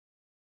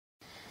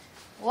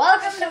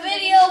Welcome to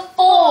video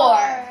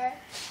 4.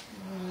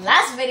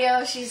 Last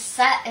video, she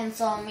sat and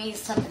saw me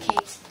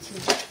suffocate to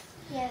death.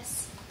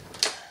 Yes.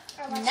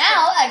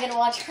 Now I get to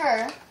watch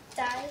her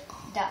die.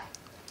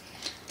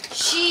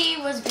 She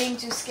was being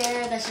too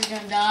scared that she's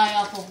gonna die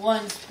off of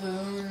 1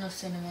 spoon of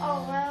cinnamon.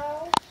 Oh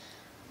well.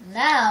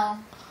 Now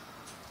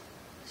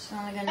she's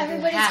only gonna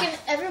do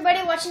half.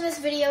 Everybody watching this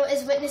video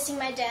is witnessing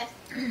my death.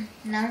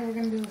 Now we're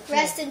gonna do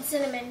rest in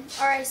cinnamon.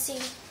 R.I.C.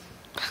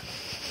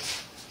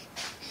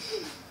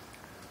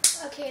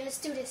 Okay, let's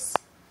do this.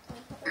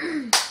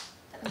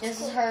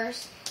 This is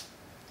hers.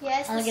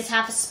 Yes. Only gets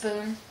half a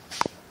spoon.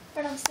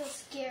 But I'm still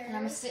scared. And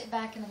I'm gonna sit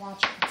back and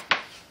watch it.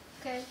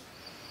 Okay.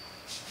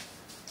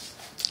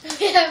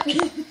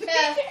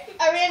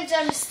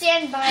 Ariana's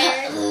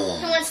standby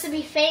who wants to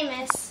be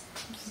famous.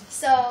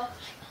 So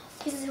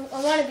he's a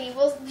wannabe.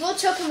 We'll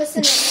choke him with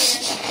cinnamon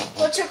later.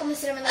 We'll choke him with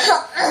cinnamon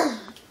later.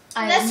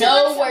 I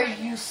know where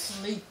you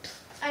sleep.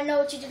 I know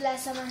what you did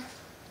last summer.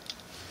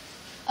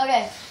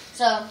 Okay,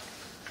 so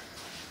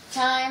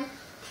time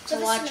to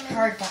watch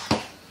her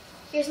die.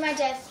 Here's my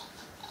death.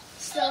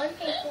 Slow and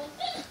painful.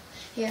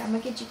 Here, I'm gonna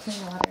get you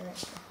clean water right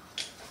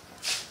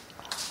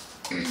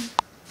here.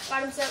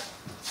 Bottoms up.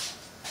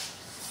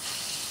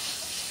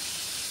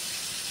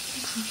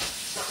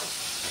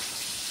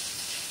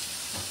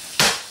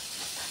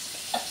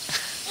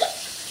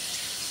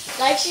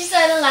 Like she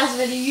said in the last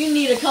video, you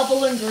need a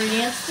couple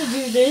ingredients to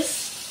do this.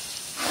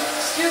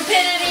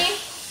 Stupidity,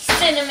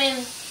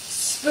 cinnamon,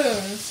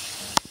 spoons,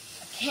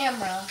 a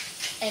camera,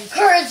 and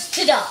courage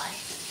to die.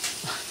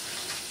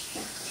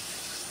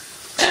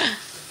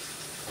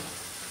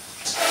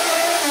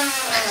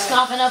 She's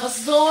coughing up a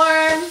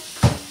storm.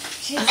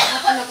 She's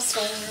coughing up a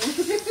storm.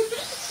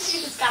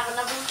 She's coughing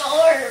up a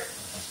storm.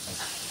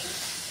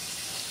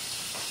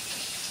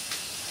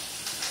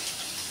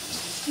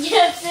 You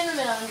have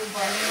cinnamon on your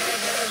butt.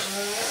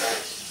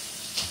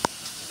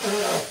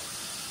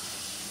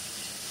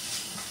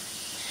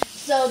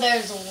 So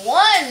there's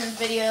 1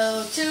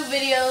 video, 2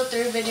 videos,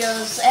 3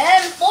 videos,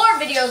 and 4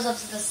 videos of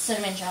the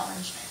cinnamon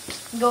challenge.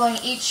 Going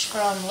each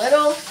from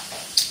little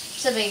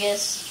to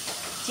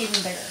biggest to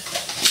even bigger.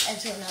 And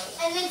to another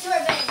one. And then to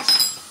revenge.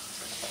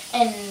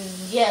 And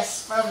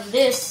yes, from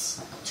this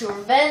to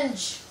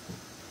revenge.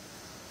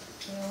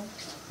 You know.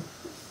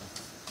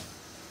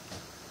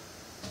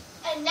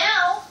 And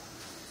now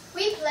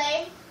we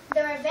play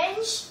the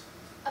revenge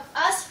of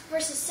us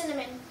versus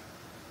cinnamon.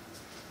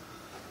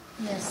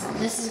 Yes,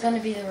 this is going to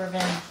be the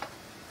revenge.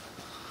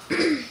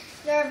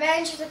 The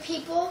revenge of the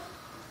people.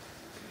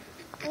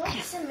 What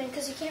cinnamon?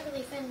 Because you can't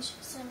really avenge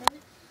cinnamon.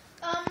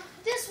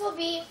 This will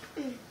be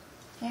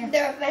the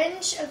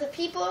revenge of the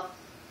people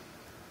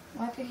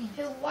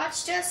who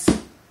watched us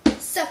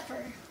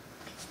suffer.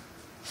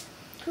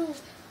 Who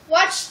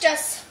watched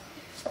us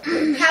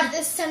have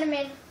this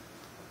cinnamon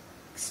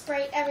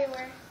spray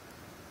everywhere.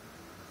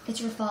 It's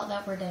your fault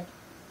that we're dead.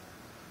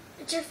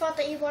 It's your fault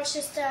that you watched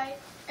us die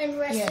and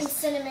rest in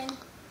cinnamon.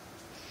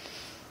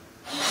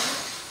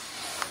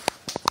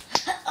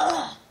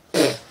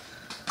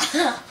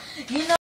 You know